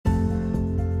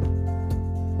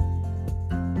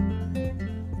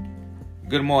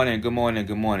Good morning, good morning,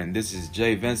 good morning. This is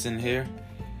Jay Vincent here,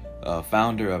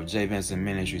 founder of Jay Vincent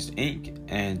Ministries, Inc.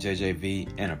 and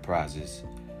JJV Enterprises.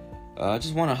 I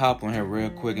just want to hop on here real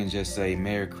quick and just say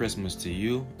Merry Christmas to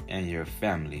you and your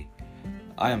family.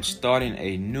 I am starting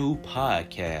a new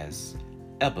podcast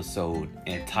episode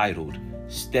entitled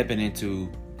Stepping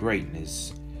Into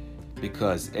Greatness,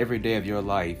 because every day of your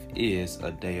life is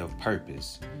a day of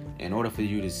purpose. In order for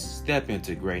you to step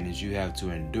into greatness, you have to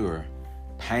endure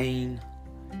pain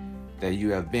that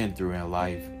you have been through in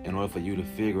life in order for you to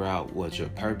figure out what your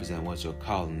purpose and what your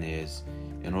calling is,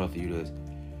 in order for you to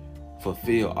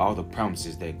fulfill all the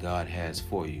promises that God has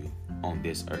for you on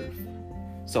this earth.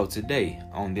 So today,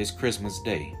 on this Christmas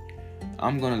day,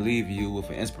 I'm going to leave you with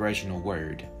an inspirational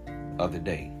word of the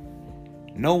day.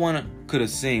 No one could have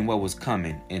seen what was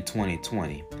coming in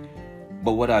 2020.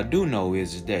 But what I do know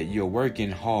is that you're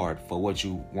working hard for what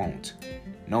you want,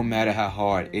 no matter how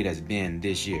hard it has been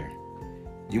this year.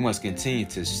 You must continue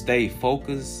to stay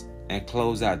focused and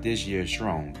close out this year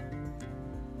strong.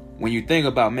 When you think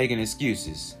about making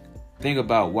excuses, think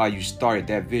about why you started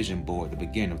that vision board at the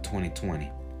beginning of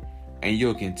 2020. And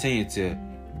you'll continue to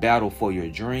battle for your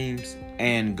dreams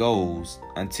and goals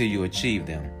until you achieve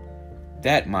them.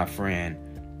 That, my friend,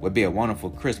 would be a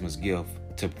wonderful Christmas gift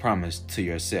to promise to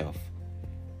yourself.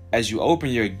 As you open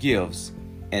your gifts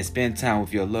and spend time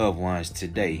with your loved ones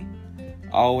today,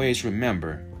 always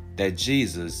remember that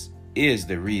Jesus is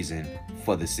the reason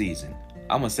for the season.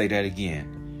 I'm going to say that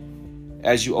again.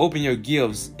 As you open your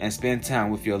gifts and spend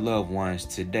time with your loved ones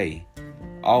today,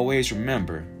 always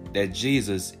remember that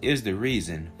Jesus is the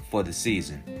reason for the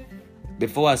season.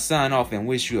 Before I sign off and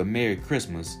wish you a Merry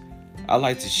Christmas, I'd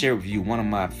like to share with you one of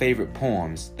my favorite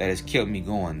poems that has kept me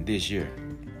going this year.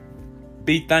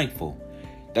 Be thankful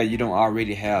that you don't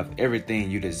already have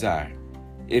everything you desire.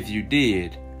 If you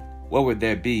did, what would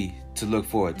there be to look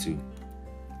forward to?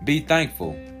 Be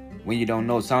thankful when you don't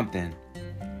know something,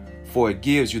 for it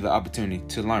gives you the opportunity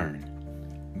to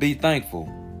learn. Be thankful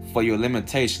for your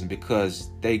limitations because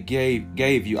they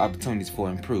gave you opportunities for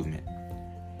improvement.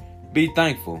 Be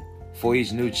thankful for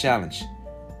each new challenge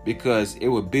because it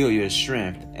will build your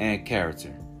strength and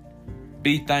character.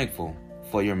 Be thankful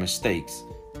for your mistakes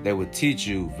that will teach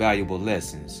you valuable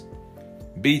lessons.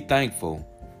 Be thankful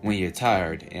when you're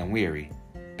tired and weary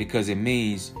because it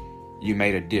means you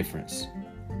made a difference.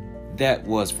 That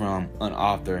was from an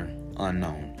author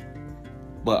unknown.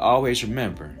 But always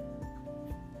remember,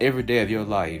 every day of your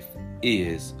life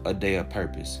is a day of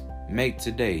purpose. Make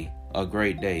today a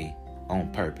great day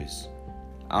on purpose.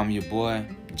 I'm your boy,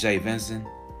 Jay Vincent.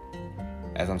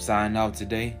 As I'm signing out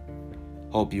today,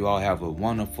 hope you all have a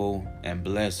wonderful and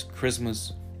blessed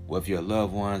Christmas with your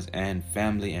loved ones and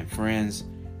family and friends,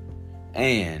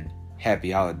 and happy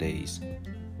holidays.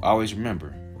 Always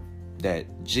remember that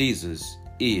Jesus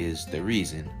is the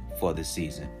reason for the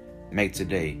season. Make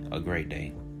today a great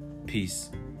day.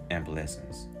 Peace and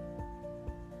blessings.